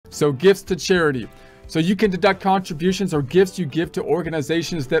So gifts to charity. So you can deduct contributions or gifts you give to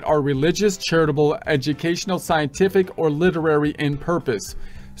organizations that are religious, charitable, educational, scientific, or literary in purpose.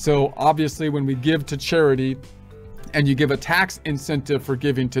 So obviously when we give to charity and you give a tax incentive for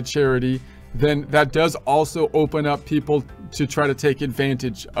giving to charity, then that does also open up people to try to take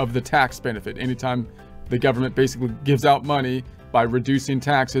advantage of the tax benefit. Anytime the government basically gives out money by reducing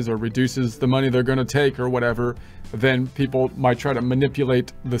taxes or reduces the money they're going to take or whatever, then people might try to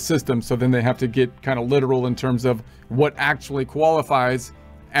manipulate the system. So then they have to get kind of literal in terms of what actually qualifies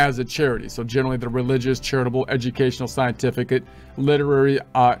as a charity. So generally the religious, charitable, educational, scientific, literary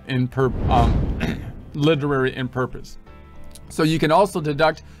in purpose. So you can also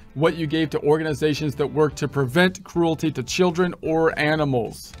deduct what you gave to organizations that work to prevent cruelty to children or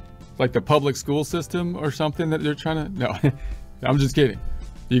animals, like the public school system or something that they're trying to, no, I'm just kidding.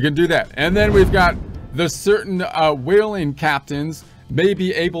 You can do that. And then we've got the certain whaling captains may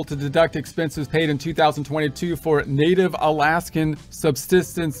be able to deduct expenses paid in 2022 for Native Alaskan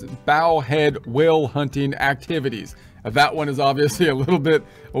subsistence bowhead whale hunting activities. That one is obviously a little bit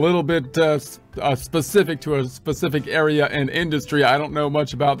specific to a specific area and industry. I don't know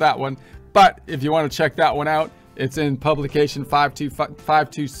much about that one, but if you want to check that one out, it's in publication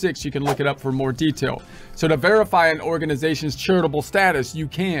 526. You can look it up for more detail. So to verify an organization's charitable status, you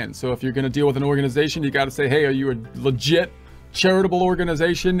can. So if you're going to deal with an organization, you got to say, hey, are you a legit charitable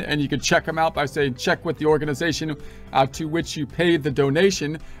organization? And you can check them out by saying, check with the organization to which you paid the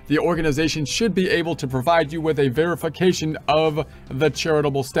donation. The organization should be able to provide you with a verification of the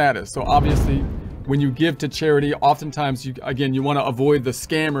charitable status. So obviously, when you give to charity, oftentimes you want to avoid the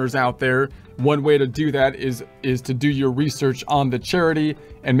scammers out there. One way to do that is to do your research on the charity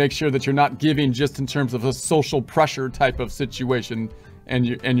and make sure that you're not giving just in terms of a social pressure type of situation. And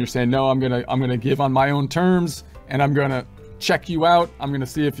you're saying, no, I'm gonna give on my own terms, and I'm gonna check you out. I'm gonna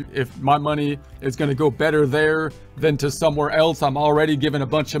see if my money is gonna go better there than to somewhere else. I'm already giving a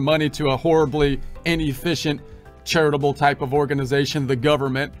bunch of money to a horribly inefficient charitable type of organization, the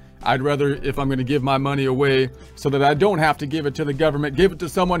government. I'd rather, if I'm going to give my money away so that I don't have to give it to the government, give it to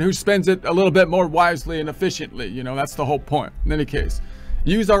someone who spends it a little bit more wisely and efficiently. You know, that's the whole point. In any case,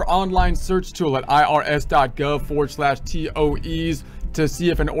 use our online search tool at irs.gov/TOEs to see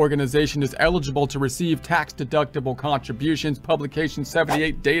if an organization is eligible to receive tax-deductible contributions. Publication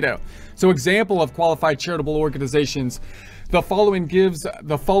 78 data. So example of qualified charitable organizations. The following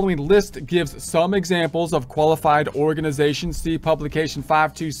list gives some examples of qualified organizations. See publication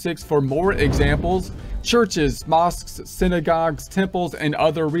 526 for more examples. Churches, mosques, synagogues, temples, and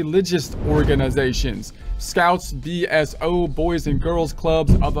other religious organizations. Scouts, BSO, Boys and Girls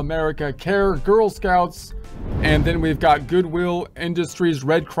Clubs of America, CARE, Girl Scouts, and then we've got Goodwill Industries,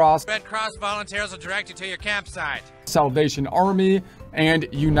 Red Cross. Red Cross volunteers will direct you to your campsite. Salvation Army, and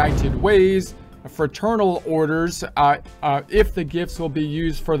United Ways. Fraternal orders, if the gifts will be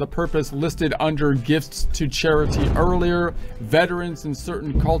used for the purpose listed under gifts to charity earlier. Veterans and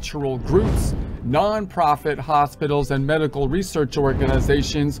certain cultural groups. Non-profit hospitals and medical research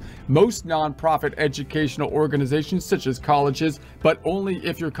organizations. Most non-profit educational organizations such as colleges, but only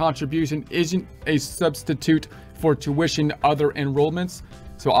if your contribution isn't a substitute for tuition other enrollments.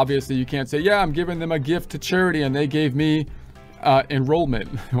 So obviously you can't say, yeah, I'm giving them a gift to charity and they gave me enrollment.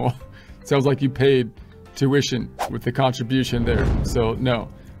 Well, sounds like you paid tuition with the contribution there. So no.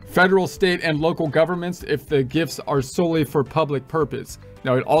 Federal, state, and local governments if the gifts are solely for public purpose.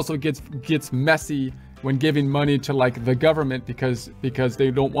 Now it also gets messy when giving money to like the government because they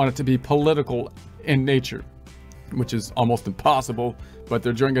don't want it to be political in nature, which is almost impossible, but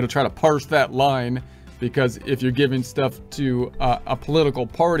they're going to try to parse that line, because if you're giving stuff to a political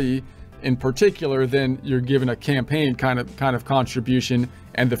party in particular, then you're giving a campaign kind of contribution.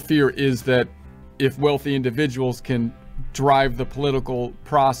 And the fear is that if wealthy individuals can drive the political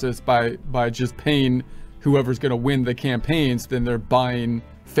process by just paying whoever's going to win the campaigns, then they're buying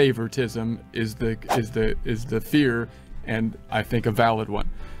favoritism is the fear, and I think a valid one.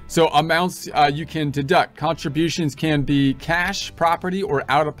 So amounts you can deduct. Contributions can be cash, property, or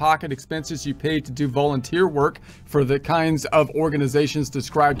out-of-pocket expenses you pay to do volunteer work for the kinds of organizations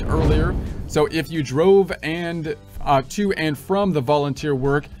described earlier. So if you drove and to and from the volunteer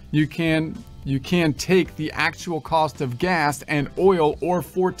work, you can take the actual cost of gas and oil, or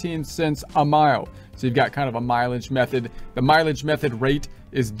 14 cents a mile. So you've got kind of a mileage method. The mileage method rate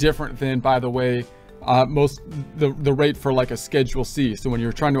is different than, by the way, the rate for like a Schedule C. So when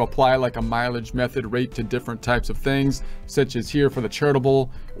you're trying to apply like a mileage method rate to different types of things, such as here for the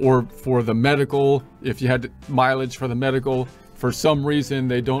charitable or for the medical, if you had mileage for the medical, for some reason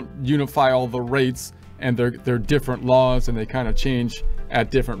they don't unify all the rates, and they're different laws, and they kind of change at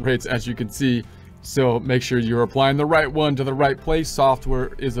different rates, as you can see. So make sure you're applying the right one to the right place.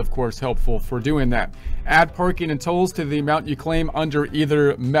 Software is of course helpful for doing that. Add parking and tolls to the amount you claim under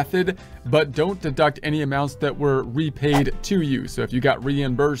either method, but don't deduct any amounts that were repaid to you. So if you got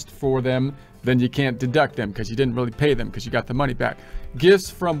reimbursed for them, then you can't deduct them because you didn't really pay them because you got the money back. Gifts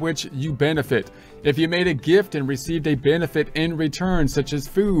from which you benefit. If you made a gift and received a benefit in return, such as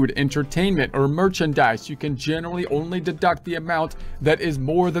food, entertainment, or merchandise, you can generally only deduct the amount that is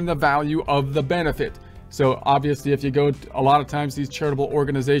more than the value of the benefit. So obviously, if you go, a lot of times these charitable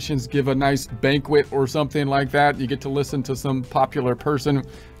organizations give a nice banquet or something like that. You get to listen to some popular person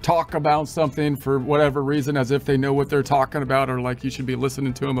talk about something for whatever reason, as if they know what they're talking about, or like you should be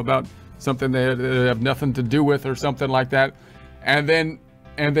listening to them about something they have nothing to do with or something like that. And then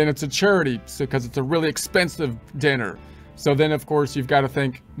it's a charity, so because it's a really expensive dinner. So then of course you've got to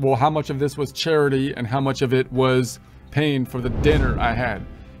think, well, how much of this was charity and how much of it was paying for the dinner I had?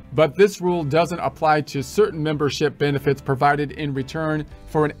 But this rule doesn't apply to certain membership benefits provided in return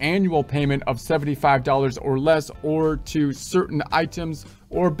for an annual payment of $75 or less, or to certain items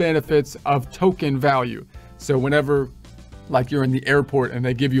or benefits of token value. So whenever, like, you're in the airport and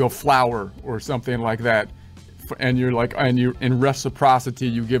they give you a flower or something like that, and you're like, and you're in reciprocity,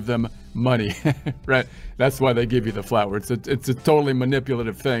 you give them money, right? That's why they give you the flower. It's a totally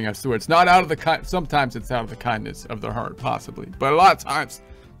manipulative thing. I swear, it's not out of the sometimes it's out of the kindness of their heart, possibly, but a lot of times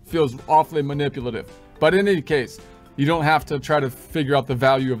it feels awfully manipulative. But in any case, you don't have to try to figure out the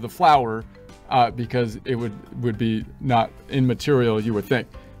value of the flower because it would be not immaterial, you would think.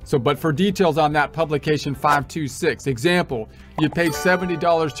 So, but for details on that, publication 526. Example, you paid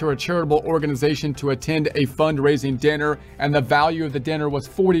 $70 to a charitable organization to attend a fundraising dinner, and the value of the dinner was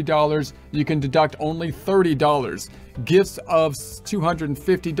 $40. You can deduct only $30. Gifts of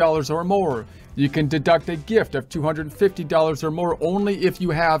 $250 or more. You can deduct a gift of $250 or more only if you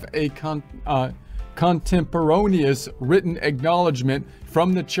have a contemporaneous written acknowledgement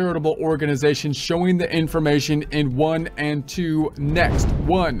from the charitable organization showing the information in 1 and 2. Next,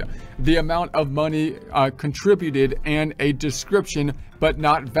 1, the amount of money contributed and a description but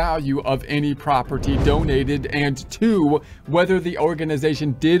not value of any property donated, and 2, whether the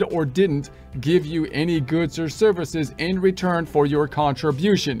organization did or didn't give you any goods or services in return for your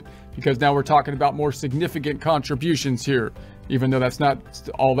contribution, because now we're talking about more significant contributions here, even though that's not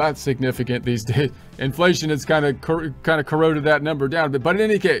all that significant these days. Inflation has kind of corroded that number down a bit. But in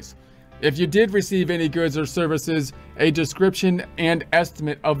any case, if you did receive any goods or services, a description and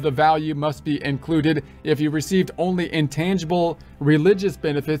estimate of the value must be included. If you received only intangible religious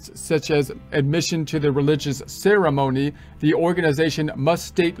benefits, such as admission to the religious ceremony, the organization must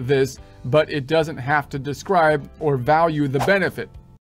state this, but it doesn't have to describe or value the benefit.